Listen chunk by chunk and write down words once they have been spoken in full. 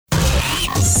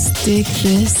Stick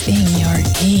this in your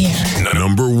ear. The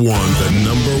number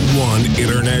one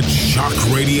internet shock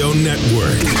radio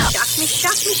network.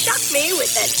 Shock me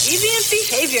with that deviant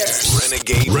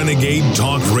behavior. Renegade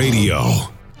Talk Radio.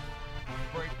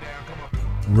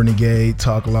 Renegade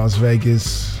Talk Las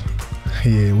Vegas.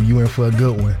 Yeah, well, you in for a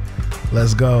good one.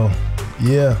 Let's go.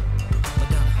 Yeah.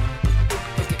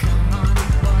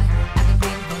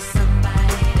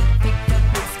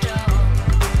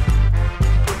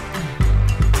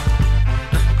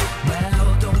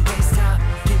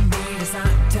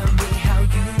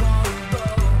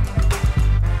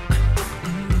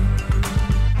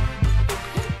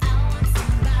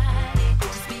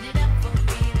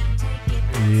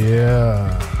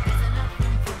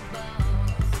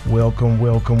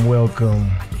 Welcome.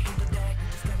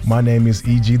 My name is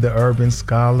E.G. the Urban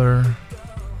Scholar,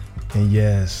 and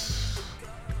yes,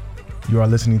 you are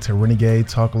listening to Renegade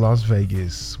Talk Las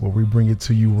Vegas, where we bring it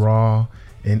to you raw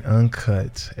and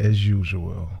uncut as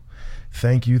usual.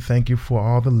 Thank you for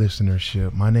all the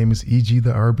listenership. My name is E.G.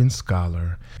 the Urban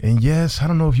Scholar, and yes, I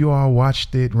don't know if you all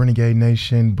watched it, Renegade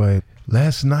Nation, but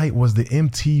last night was the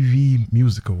MTV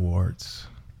Music Awards,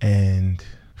 and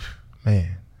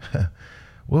man,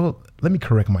 well, let me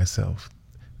correct myself.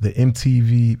 The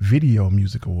MTV Video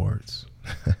Music Awards.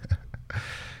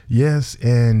 Yes,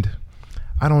 and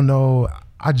I don't know,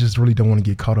 I just really don't want to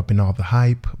get caught up in all the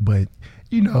hype, but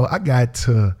you know,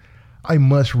 I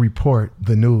must report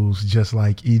the news just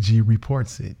like EG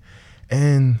reports it.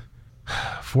 And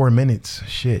 4 minutes,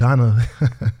 shit. Donna,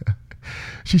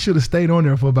 she should have stayed on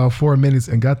there for about 4 minutes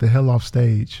and got the hell off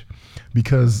stage,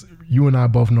 because you and I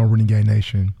both know, Renegade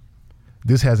Nation,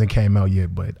 this hasn't came out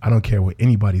yet, but I don't care what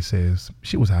anybody says.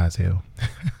 She was high as hell.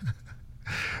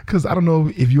 Because I don't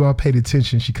know if you all paid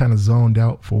attention, she kind of zoned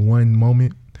out for one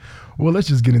moment. Well, let's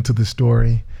just get into the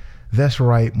story. That's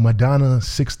right, Madonna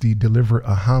 60 delivered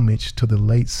a homage to the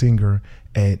late singer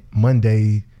at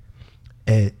Monday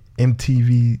at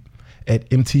MTV's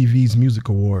Music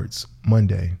Awards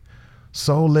Monday.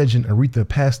 Soul legend Aretha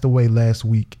passed away last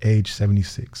week, age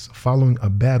 76, following a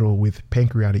battle with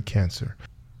pancreatic cancer.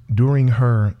 During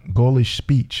her ghoulish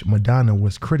speech, Madonna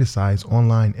was criticized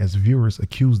online as viewers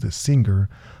accused the singer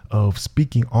of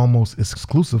speaking almost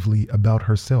exclusively about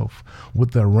herself,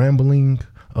 with the rambling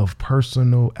of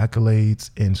personal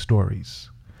accolades and stories.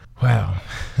 Wow.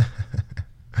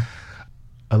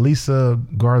 Elisa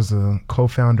Garza,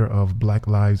 co-founder of Black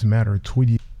Lives Matter,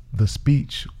 tweeted the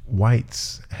speech,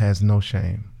 "Whites has no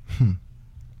shame."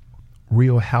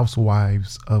 Real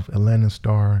Housewives of Atlanta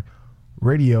star,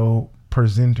 radio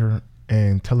presenter,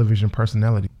 and television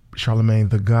personality Charlamagne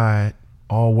tha God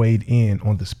all weighed in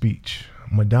on the speech.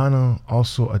 Madonna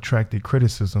also attracted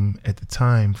criticism at the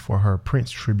time for her Prince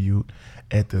tribute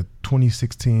at the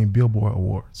 2016 Billboard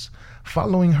Awards.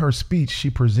 Following her speech, she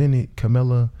presented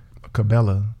Camila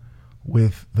Cabello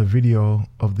with the Video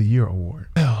of the Year award.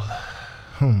 Well,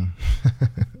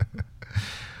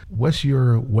 What's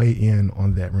your weigh in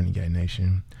on that, Renegade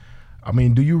Nation? I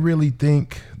mean, do you really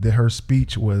think that her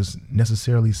speech was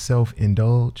necessarily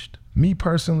self-indulged? Me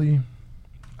personally,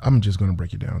 I'm just going to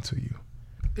break it down to you.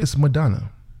 It's Madonna.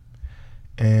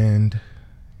 And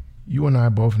you and I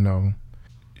both know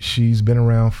she's been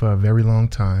around for a very long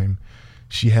time.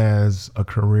 She has a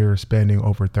career spanning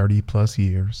over 30 plus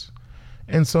years.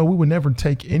 And so we would never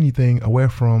take anything away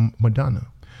from Madonna.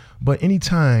 But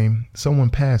anytime someone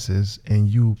passes and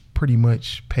you pretty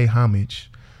much pay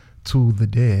homage to the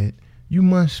dead, you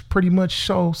must pretty much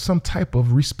show some type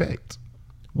of respect,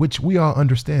 which we all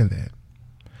understand that.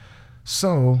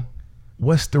 So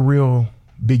what's the real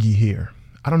biggie here?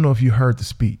 I don't know if you heard the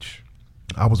speech.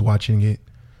 I was watching it.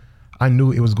 I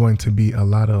knew it was going to be a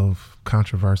lot of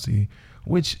controversy,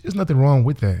 which is nothing wrong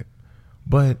with that.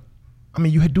 But I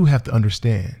mean, you do have to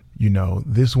understand, you know,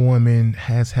 this woman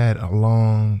has had a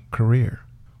long career,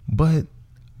 but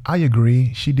I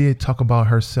agree, she did talk about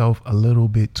herself a little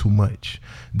bit too much.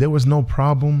 There was no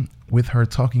problem with her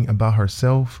talking about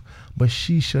herself, but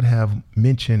she should have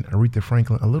mentioned Aretha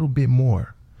Franklin a little bit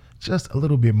more, just a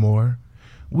little bit more.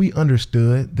 We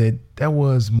understood that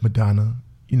was Madonna,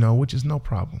 you know, which is no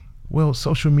problem. Well,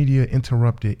 social media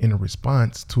interrupted in a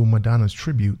response to Madonna's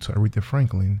tribute to Aretha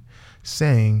Franklin,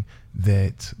 saying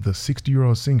that the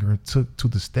 60-year-old singer took to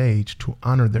the stage to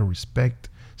honor their respect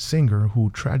singer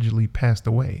who tragically passed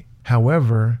away.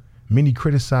 However, many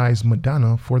criticized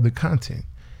Madonna for the content.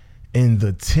 In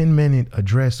the 10-minute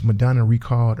address, Madonna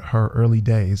recalled her early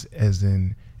days as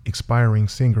an aspiring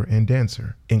singer and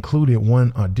dancer, included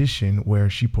one audition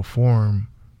where she performed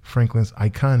Franklin's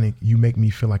iconic "You Make Me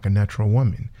Feel Like a Natural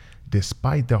Woman."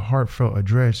 Despite the heartfelt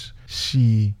address,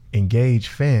 she engage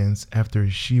fans after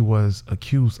she was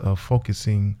accused of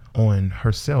focusing on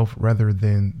herself rather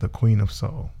than the Queen of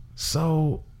Soul.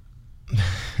 So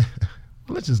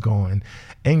let's just go on.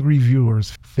 Angry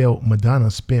viewers felt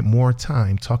Madonna spent more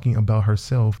time talking about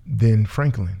herself than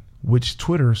Franklin, which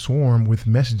Twitter swarmed with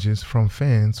messages from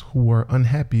fans who were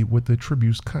unhappy with the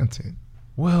tribute's content.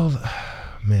 Well,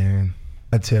 man,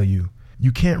 I tell you,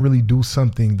 you can't really do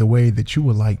something the way that you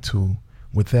would like to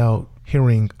without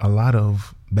hearing a lot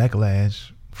of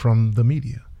backlash from the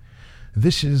media.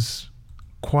 This is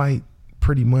quite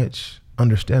pretty much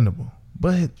understandable.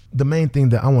 But the main thing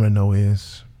that I want to know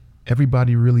is,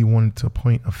 everybody really wanted to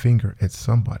point a finger at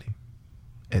somebody,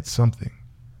 at something.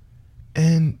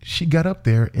 And she got up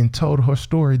there and told her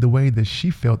story the way that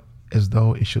she felt as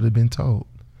though it should have been told.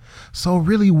 So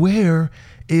really, where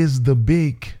is the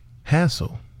big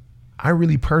hassle? I don't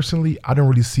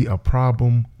really see a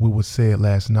problem with what was said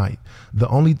last night. The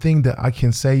only thing that I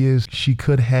can say is she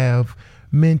could have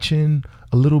mentioned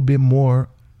a little bit more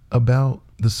about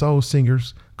the soul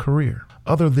singer's career.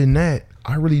 Other than that,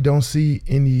 I really don't see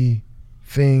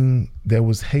anything that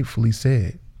was hatefully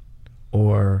said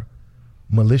or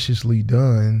maliciously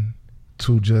done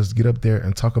to just get up there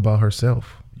and talk about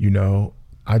herself. You know,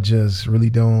 I just really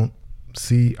don't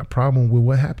see a problem with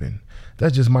what happened.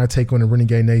 That's just my take on the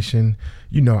Renegade Nation.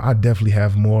 You know, I definitely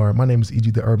have more. My name is E.G.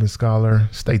 the Urban Scholar.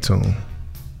 Stay tuned.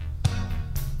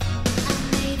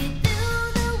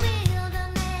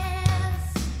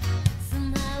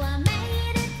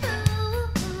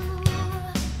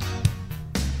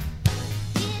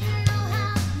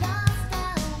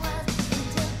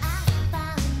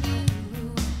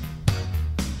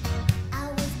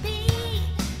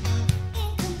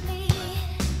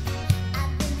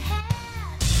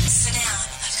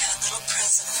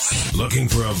 Looking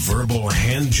for a verbal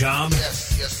hand job?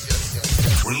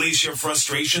 Yes. Release your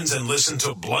frustrations and listen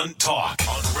to Blunt Talk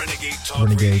on Renegade Talk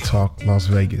Renegade Radio. Talk Las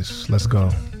Vegas. Let's go.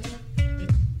 As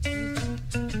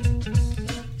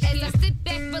I sit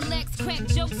back, relax, crack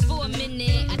jokes for a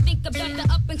minute. I think about the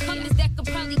up and comers that could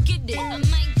probably get it. I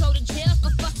might go to jail for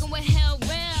fucking with hell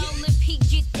well. If he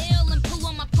get ill and pull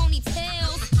on my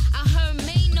ponytails. I heard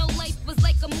May no life was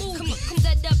like a movie. Come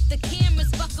set up the cameras,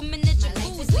 fuck him in the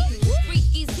jacuzzi.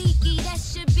 Freaky Zeke, that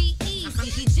should be easy.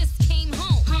 He just came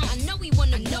home. I know he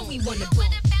wanna go.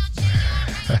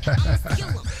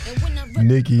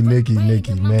 Nikki,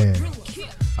 man.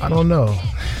 I don't know.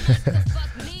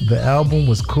 The album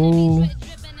was cool.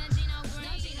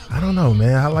 I don't know,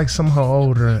 man. I like some of her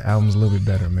older albums a little bit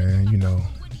better, man. You know,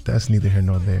 that's neither here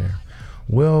nor there.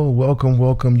 Well,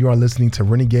 welcome. You are listening to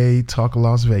Renegade Talk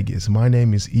Las Vegas. My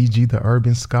name is E.G. the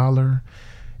Urban Scholar.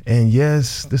 And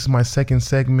yes, this is my second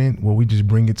segment where we just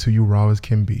bring it to you raw as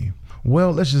can be.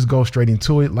 Well, let's just go straight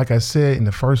into it. Like I said in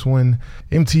the first one,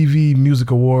 MTV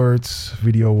Music Awards,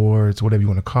 Video Awards, whatever you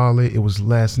want to call it. It was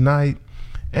last night.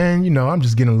 And, you know, I'm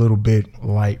just getting a little bit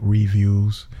light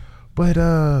reviews. But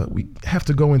we have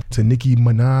to go into Nicki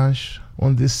Minaj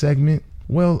on this segment.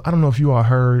 Well, I don't know if you all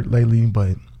heard lately,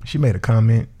 but she made a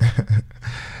comment.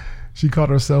 She called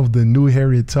herself the new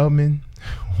Harriet Tubman.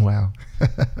 Wow.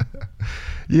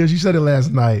 Yeah, she said it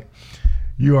last night.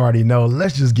 You already know.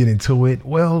 Let's just get into it.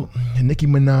 Well, Nicki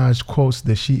Minaj quotes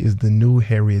that she is the new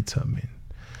Harriet Tubman.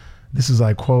 This is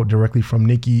a quote directly from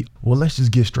Nicki. Well, let's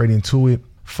just get straight into it.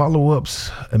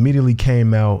 Follow-ups immediately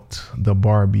came out. The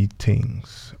Barbie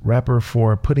Tings, rapper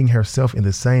for putting herself in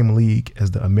the same league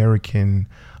as the American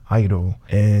Idol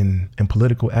and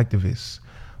political activists.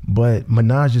 But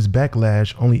Minaj's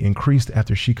backlash only increased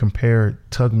after she compared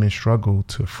Tubman's struggle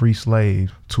to free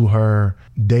slaves to her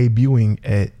debuting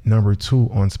at number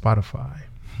 2 on Spotify.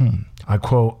 I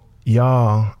quote,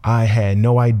 "Y'all, I had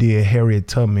no idea Harriet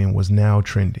Tubman was now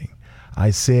trending. I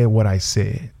said what I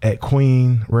said. At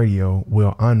Queen Radio,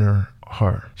 we'll honor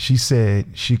her. She said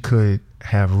she could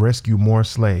have rescued more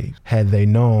slaves had they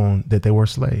known that they were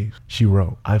slaves," she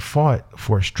wrote. "I fought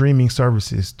for streaming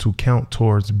services to count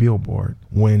towards Billboard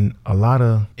when a lot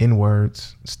of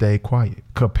N-words stayed quiet.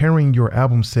 Comparing your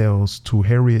album sales to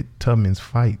Harriet Tubman's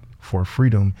fight for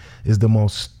freedom is the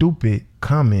most stupid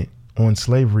comment on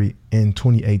slavery in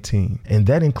 2018. And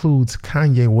that includes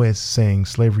Kanye West saying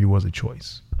slavery was a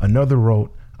choice." Another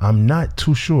wrote, "I'm not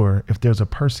too sure if there's a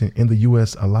person in the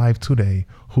U.S. alive today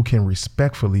who can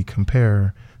respectfully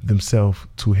compare themselves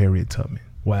to Harriet Tubman."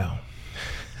 Wow.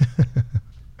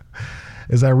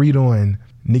 As I read on,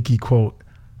 Nicki quote,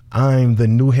 "I'm the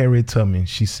new Harriet Tubman,"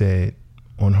 she said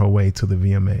on her way to the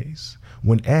VMAs.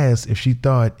 When asked if she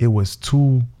thought it was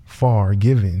too far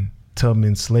given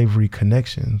Tubman's slavery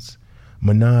connections,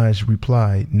 Minaj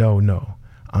replied, No,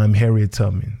 I'm Harriet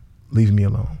Tubman. Leave me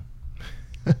alone."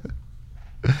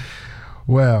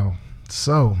 Well,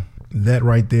 so that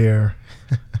right there.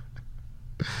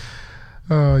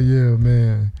 Oh yeah,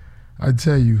 man. I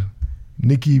tell you,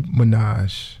 Nicki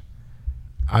Minaj,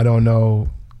 I don't know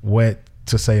what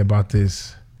to say about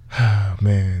this.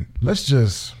 Man, let's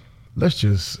just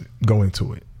go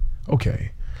into it.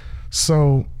 Okay.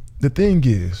 So the thing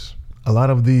is, a lot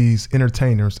of these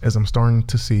entertainers, as I'm starting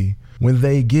to see, when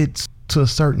they get to a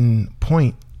certain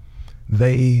point,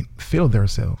 they feel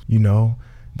themselves, you know,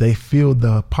 they feel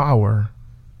the power,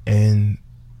 and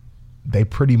they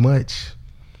pretty much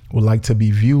would like to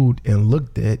be viewed and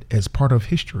looked at as part of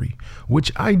history,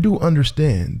 which I do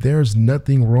understand. There's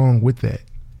nothing wrong with that,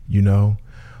 you know,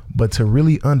 but to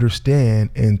really understand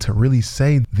and to really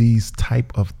say these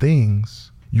type of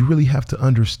things, you really have to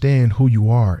understand who you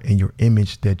are and your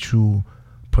image that you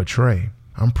portray.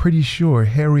 I'm pretty sure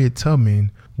Harriet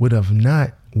Tubman would have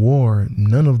not wore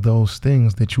none of those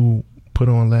things that you put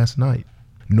on last night,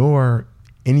 nor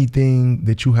anything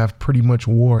that you have pretty much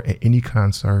wore at any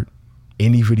concert,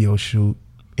 any video shoot,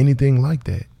 anything like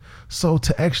that. So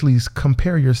to actually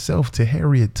compare yourself to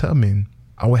Harriet Tubman,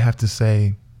 I would have to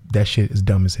say that shit is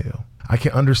dumb as hell. I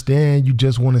can understand you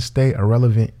just want to stay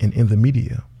irrelevant and in the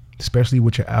media, especially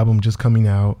with your album just coming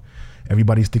out.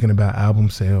 Everybody's thinking about album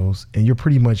sales, and you're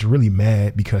pretty much really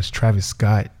mad because Travis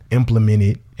Scott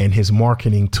implemented and his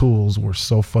marketing tools were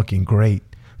so fucking great.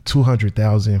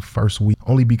 200,000 first week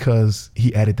only because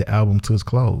he added the album to his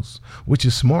clothes, which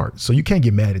is smart. So you can't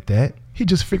get mad at that. He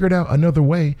just figured out another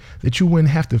way that you wouldn't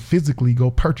have to physically go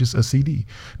purchase a CD,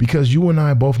 because you and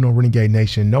I both know, Renegade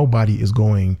Nation, nobody is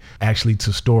going actually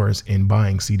to stores and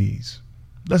buying CDs.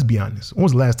 Let's be honest. When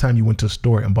was the last time you went to a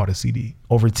store and bought a CD?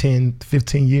 Over 10,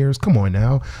 15 years? Come on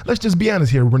now. Let's just be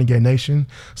honest here, Renegade Nation.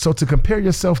 So to compare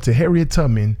yourself to Harriet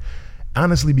Tubman,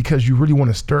 honestly, because you really want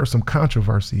to stir some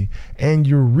controversy and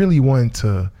you really want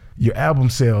to, your album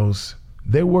sales,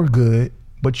 they were good,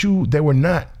 but they were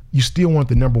not, you still want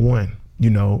the number one,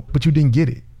 you know, but you didn't get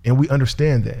it. And we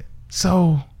understand that.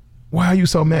 So why are you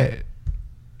so mad?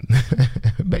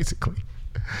 Basically.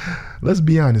 Let's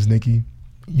be honest, Nicki.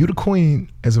 You the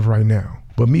queen as of right now.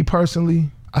 But me personally,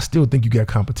 I still think you got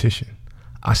competition.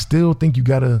 I still think you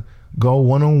gotta go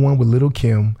one-on-one with Lil'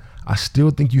 Kim. I still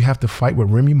think you have to fight with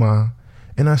Remy Ma.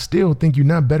 And I still think you're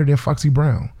not better than Foxy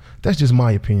Brown. That's just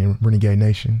my opinion, Renegade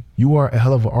Nation. You are a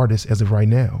hell of an artist as of right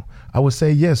now. I would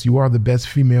say, yes, you are the best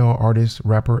female artist,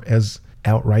 rapper as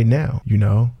out right now, you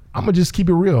know? I'm gonna just keep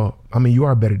it real. I mean, you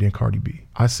are better than Cardi B.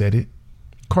 I said it.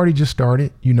 Cardi just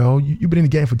started, you know, you've been in the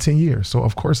game for 10 years. So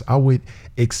of course I would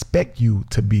expect you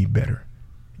to be better,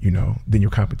 you know, than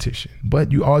your competition.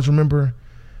 But you always remember,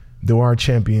 there are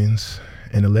champions,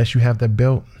 and unless you have that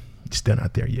belt, you're still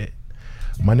not there yet.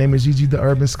 My name is Gigi the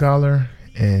Urban Scholar,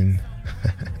 and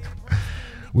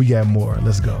we got more.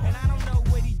 Let's go. I don't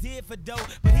know what he did for dope,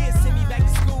 but he'll send me back to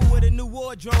school with a new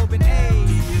wardrobe and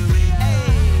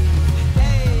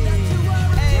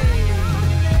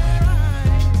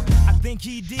I think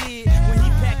he did when he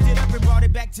packed it up and brought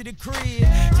it back to the crib.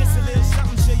 Just a little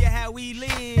something, show you how we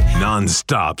live.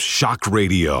 Non-stop shock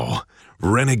radio.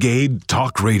 Renegade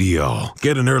Talk Radio.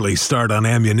 Get an early start on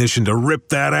ammunition to rip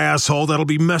that asshole that'll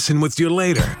be messing with you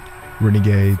later.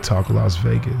 Renegade Talk Las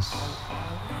Vegas.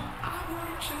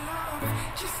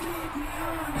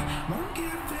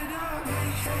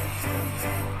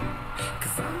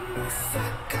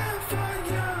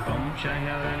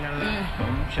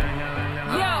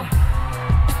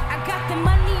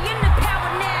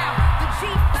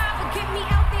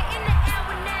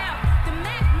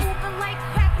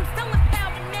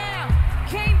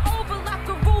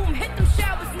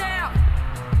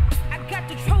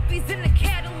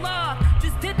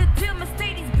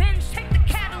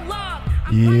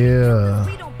 Yeah.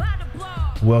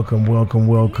 Welcome.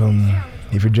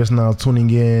 If you're just now tuning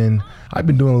in, I've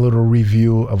been doing a little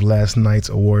review of last night's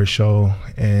award show,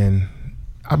 and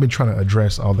I've been trying to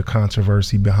address all the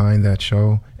controversy behind that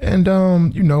show. And,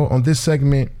 you know, on this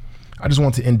segment, I just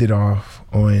want to end it off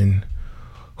on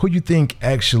who you think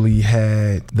actually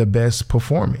had the best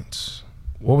performance.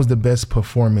 What was the best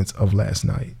performance of last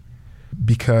night?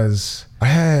 Because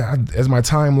as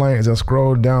I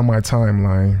scrolled down my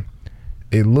timeline,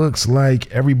 it looks like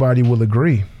everybody will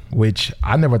agree, which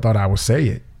I never thought I would say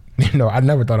it. You know, I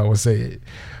never thought I would say it.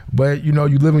 But, you know,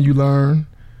 you live and you learn.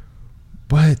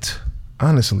 But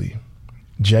honestly,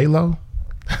 J-Lo,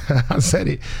 I said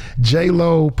it.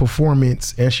 J-Lo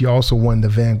performance, and she also won the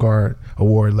Vanguard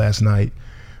Award last night.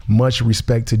 Much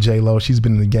respect to J-Lo. She's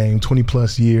been in the game 20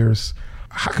 plus years.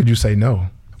 How could you say no?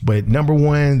 But number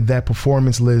one, that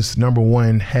performance list, number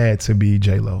one had to be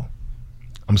J-Lo.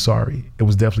 I'm sorry. It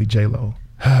was definitely J-Lo.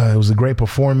 It was a great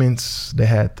performance. They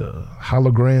had the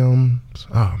holograms.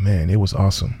 Oh man, it was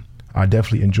awesome. I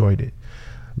definitely enjoyed it.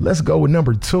 Let's go with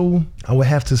number 2. I would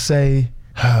have to say,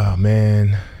 oh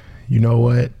man, you know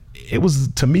what? It was,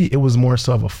 to me, it was more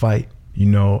so of a fight. You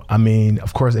know, I mean,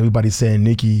 of course, everybody's saying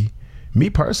Nicki. Me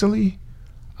personally,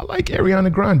 I like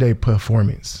Ariana Grande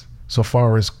performance. So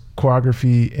far as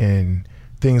choreography and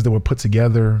things that were put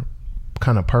together,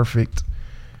 kind of perfect.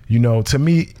 You know, to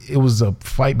me, it was a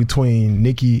fight between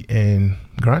Nicki and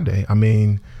Grande. I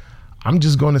mean, I'm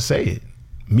just going to say it.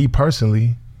 Me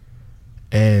personally.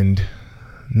 And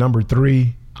number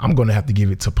 3, I'm going to have to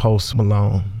give it to Post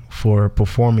Malone for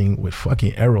performing with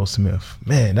fucking Aerosmith.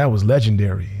 Man, that was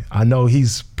legendary. I know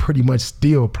he's pretty much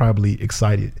still probably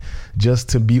excited just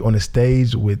to be on a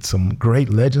stage with some great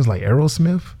legends like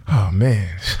Aerosmith. Oh man.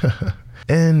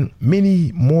 And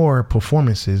many more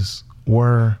performances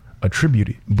were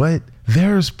attributed, but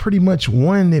there's pretty much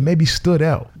one that maybe stood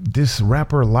out. This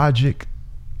rapper Logic,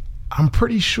 I'm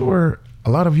pretty sure a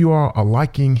lot of you all are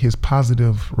liking his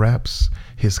positive raps,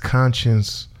 his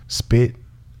conscious spit,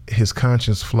 his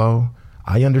conscious flow.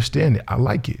 I understand it. I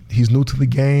like it. He's new to the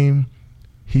game.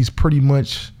 He's pretty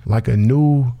much like a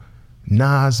new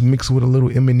Nas mixed with a little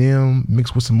Eminem,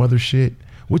 mixed with some other shit,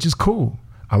 which is cool.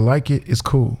 I like it. It's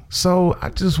cool. So I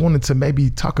just wanted to maybe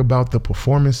talk about the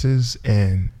performances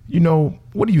and, you know,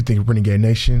 what do you think, Renegade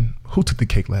Nation? Who took the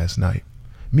cake last night?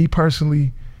 Me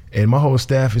personally, and my whole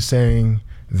staff is saying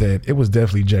that it was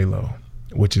definitely J-Lo,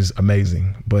 which is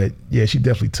amazing. But yeah, she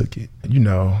definitely took it. You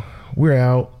know, we're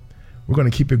out. We're going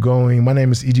to keep it going. My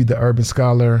name is E.G. the Urban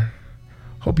Scholar.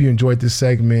 Hope you enjoyed this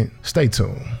segment. Stay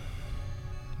tuned.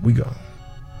 We go.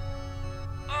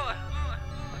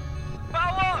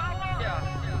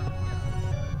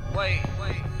 Wait.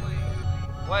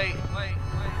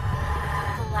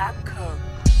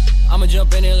 I'ma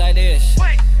jump in it like this.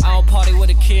 I don't party with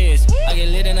the kids. I get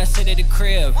lit and I sit at the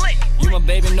crib. You my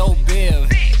baby, no bill.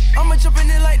 I'ma jump in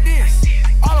it like this.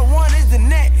 All I want is the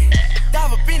net.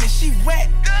 Dive up in it, she wet.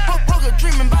 Poker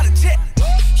dreaming about a check.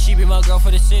 She be my girl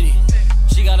for the city.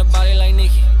 She got a body like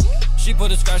Nicki. She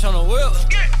put a scratch on the wheel.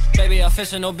 Baby, I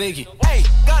fish no biggie. Hey,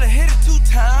 gotta hit it 2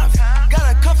 times.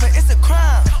 Gotta cuff it, it's a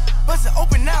crime. Bust it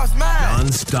open, now it's mine.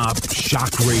 Non-stop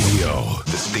shock radio.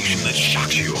 The station that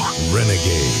shocks you.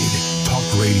 Renegade Talk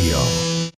Radio.